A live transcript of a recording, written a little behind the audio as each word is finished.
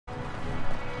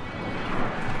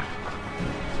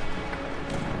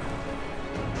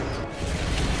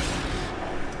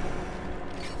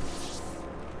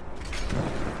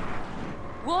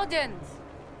Wardens!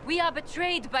 We are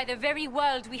betrayed by the very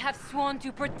world we have sworn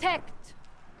to protect.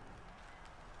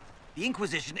 The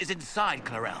Inquisition is inside,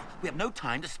 Clarel. We have no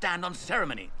time to stand on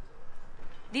ceremony.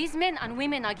 These men and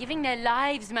women are giving their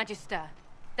lives, Magister.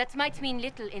 That might mean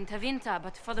little in Tevinter,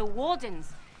 but for the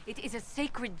Wardens, it is a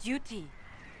sacred duty.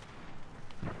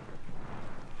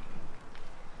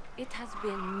 It has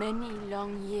been many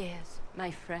long years,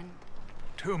 my friend.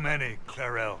 Too many,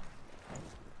 Clarel.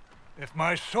 If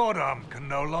my sword arm can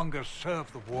no longer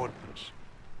serve the Wardens,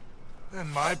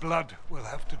 then my blood will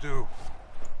have to do.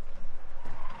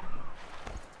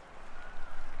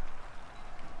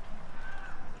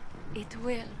 It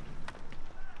will.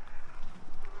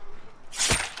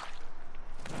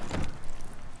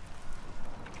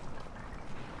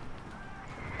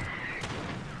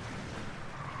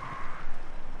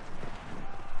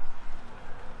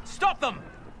 Stop them!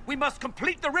 We must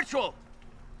complete the ritual!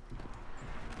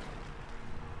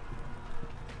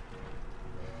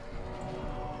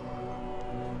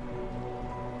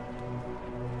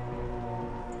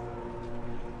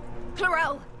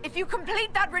 Clarel, if you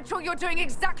complete that ritual, you're doing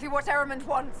exactly what Ehrman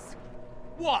wants.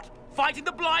 What? Fighting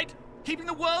the Blight? Keeping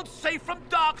the world safe from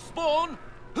Darkspawn?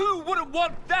 Who wouldn't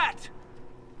want that?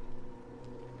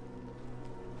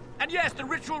 And yes, the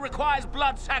ritual requires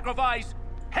blood sacrifice.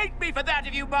 Hate me for that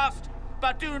if you must,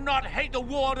 but do not hate the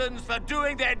Wardens for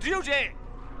doing their duty!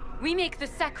 We make the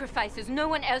sacrifices no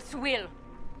one else will.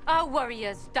 Our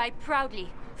warriors die proudly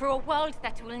for a world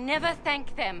that will never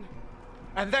thank them.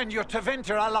 And then your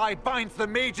Tevinter ally binds the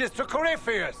mages to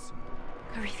Corypheus!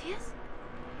 Corypheus?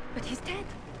 But he's dead.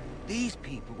 These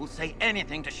people will say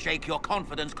anything to shake your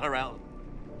confidence, Clarel.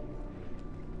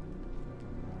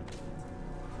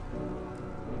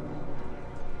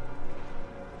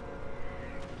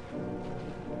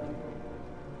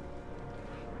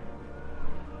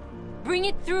 Bring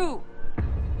it through!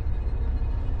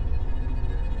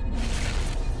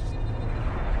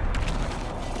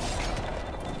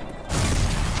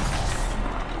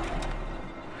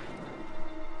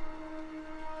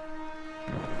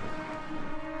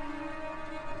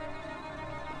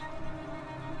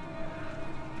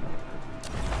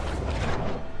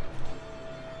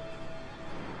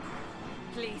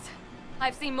 Please.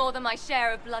 I've seen more than my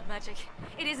share of blood magic.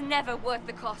 It is never worth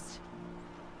the cost.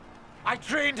 I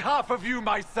trained half of you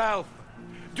myself!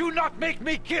 Do not make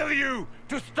me kill you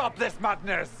to stop this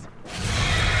madness!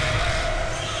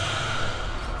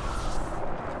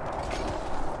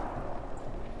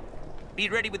 Be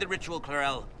ready with the ritual,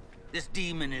 Clarel. This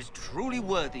demon is truly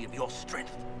worthy of your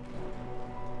strength.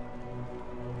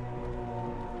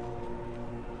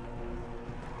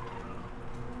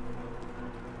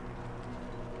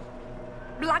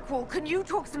 Blackwall, can you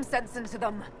talk some sense into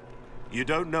them? You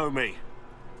don't know me,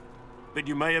 but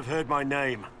you may have heard my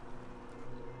name.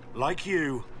 Like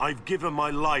you, I've given my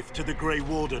life to the Grey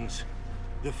Wardens.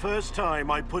 The first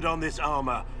time I put on this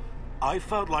armor, I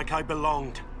felt like I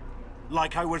belonged.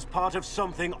 Like I was part of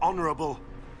something honorable.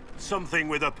 Something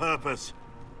with a purpose.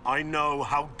 I know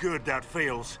how good that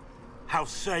feels. How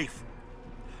safe.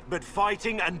 But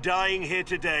fighting and dying here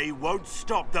today won't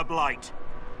stop the Blight.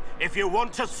 If you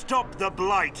want to stop the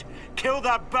Blight, kill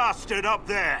that bastard up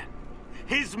there!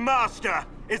 His master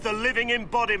is the living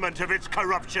embodiment of its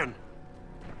corruption!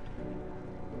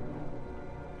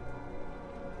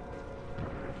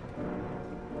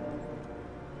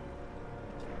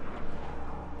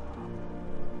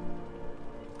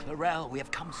 Clarel, we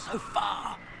have come so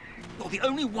far. You're the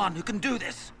only one who can do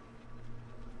this.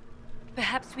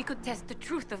 Perhaps we could test the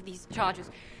truth of these charges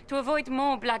to avoid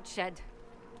more bloodshed.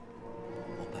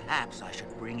 Or perhaps I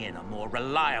should bring in a more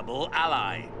reliable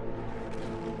ally.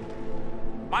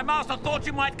 My master thought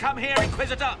you might come here,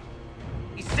 Inquisitor.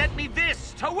 He sent me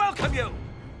this to welcome you.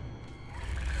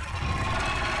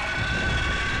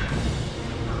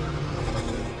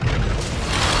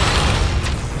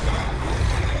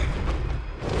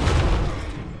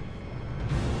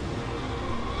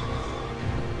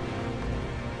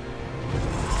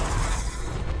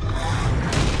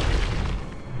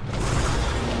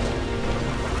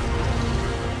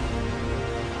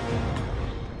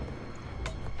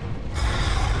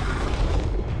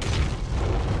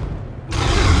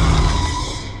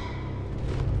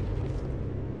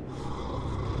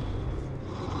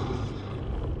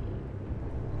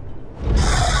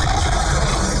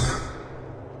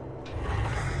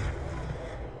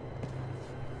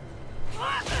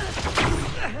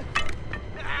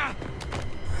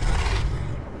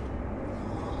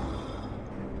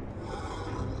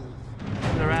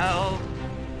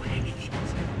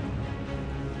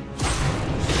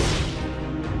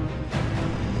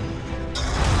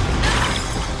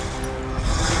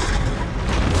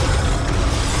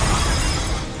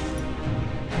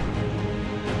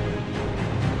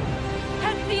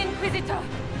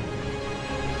 Inquisitor!